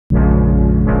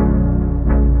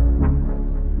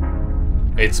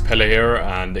It's Pelle here,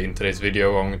 and in today's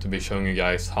video I'm going to be showing you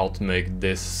guys how to make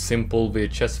this simple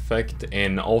VHS effect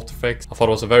in After Effects. I thought it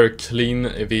was a very clean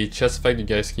VHS effect you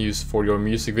guys can use for your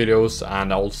music videos,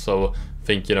 and I also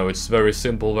think, it's very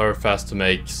simple, very fast to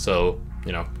make, so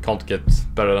can't get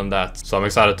better than that. So I'm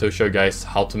excited to show you guys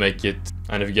how to make it.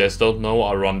 And if you guys don't know,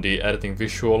 I run the Editing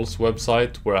Visuals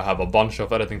website where I have a bunch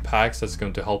of editing packs that's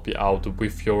going to help you out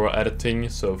with your editing.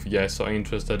 So if you guys are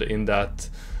interested in that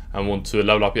and want to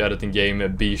level up your editing game,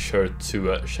 be sure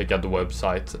to check out the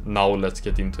website. Now let's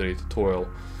get into the tutorial.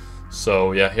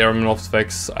 So yeah, here I'm in After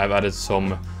Effects. I've added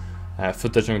some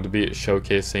footage I'm going to be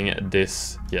showcasing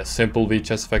this simple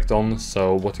VHS effect on.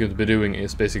 So what you're going to be doing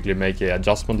is basically make an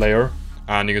adjustment layer,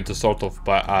 and you're going to start off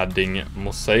by adding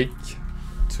mosaic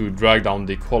to drag down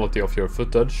the quality of your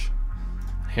footage.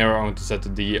 Here I'm going to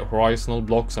set the horizontal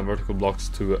blocks and vertical blocks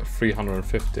to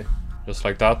 350, just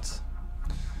like that.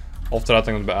 After that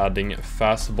I'm going to be adding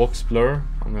fast box blur.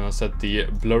 I'm going to set the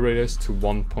blur radius to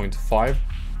 1.5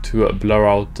 to blur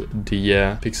out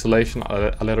the pixelation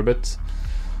a little bit.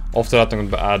 After that I'm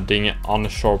going to be adding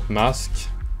unsharp mask.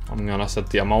 I'm going to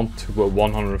set the amount to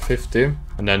 150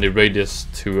 and then the radius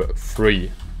to 3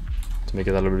 to make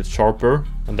it a little bit sharper.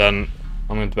 And then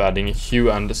I'm going to be adding hue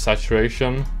and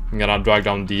saturation. I'm going to drag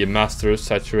down the master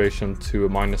saturation to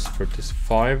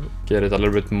 -35, get it a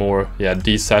little bit more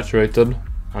desaturated.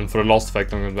 And for the last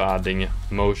effect I'm going to be adding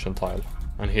motion tile,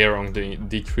 and here I'm going to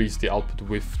decrease the output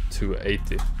width to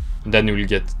 80, and then you will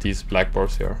get these black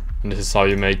bars here. And this is how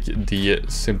you make the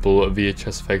simple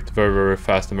VHS effect very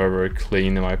fast and very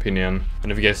clean, in my opinion. And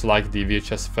if you guys like the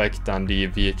VHS effect and the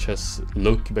VHS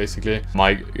look, basically,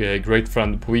 my great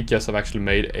friend Pelle have actually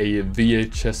made a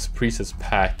VHS presets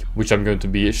pack, which I'm going to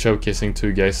be showcasing to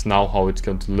you guys now how it's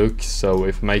going to look. So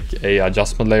if you make a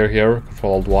adjustment layer here,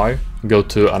 Ctrl+Y, go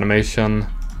to animation,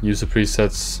 user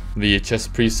presets, VHS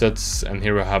presets, and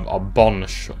here we have a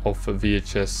bunch of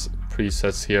VHS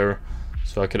presets here.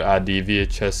 So I could add the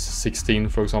VHS 16,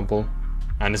 for example,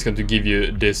 and it's going to give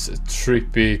you this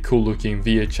trippy, cool looking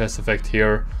VHS effect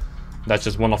here. That's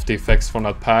just one of the effects from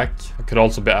that pack. I could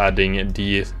also be adding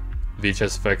the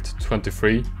VHS effect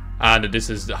 23, and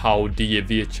this is how the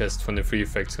VHS 23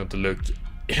 effect is going to look.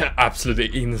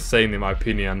 Absolutely insane, in my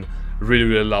opinion.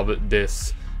 Really love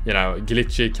this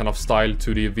glitchy kind of style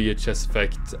to the VHS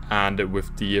effect, and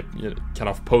with the kind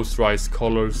of posterized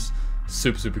colors.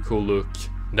 Super cool look.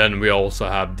 Then we also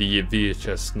have the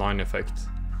VHS 9 effect,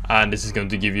 and this is going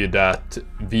to give you that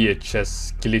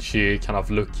VHS glitchy kind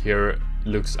of look here.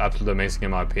 Looks absolutely amazing,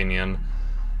 in my opinion.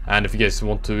 And if you guys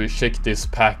want to check this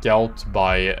pack out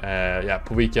by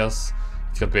Pelle's,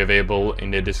 it's going to be available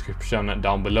in the description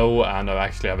down below, and I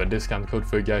actually have a discount code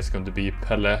for you guys. It's going to be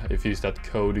Pelle. If you use that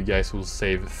code, you guys will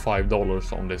save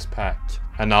 $5 on this pack.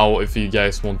 And now if you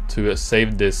guys want to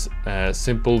save this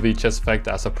simple VHS effect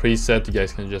as a preset, you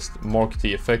guys can just mark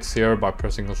the effects here by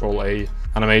pressing Ctrl+A.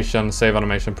 Animation, save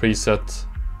animation preset,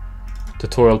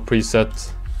 tutorial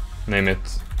preset, name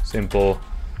it simple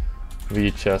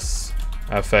VHS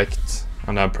effect,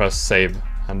 and then press save.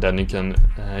 And then you can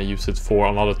use it for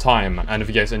another time. And if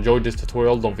you guys enjoyed this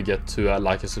tutorial, don't forget to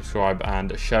like and subscribe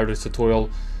and share this tutorial.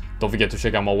 Don't forget to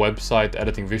check out my website,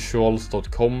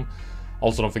 editingvisuals.com.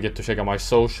 Also don't forget to check out my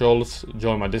socials,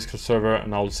 join my Discord server,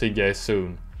 and I'll see you guys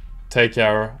soon. Take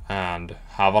care and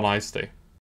have a nice day.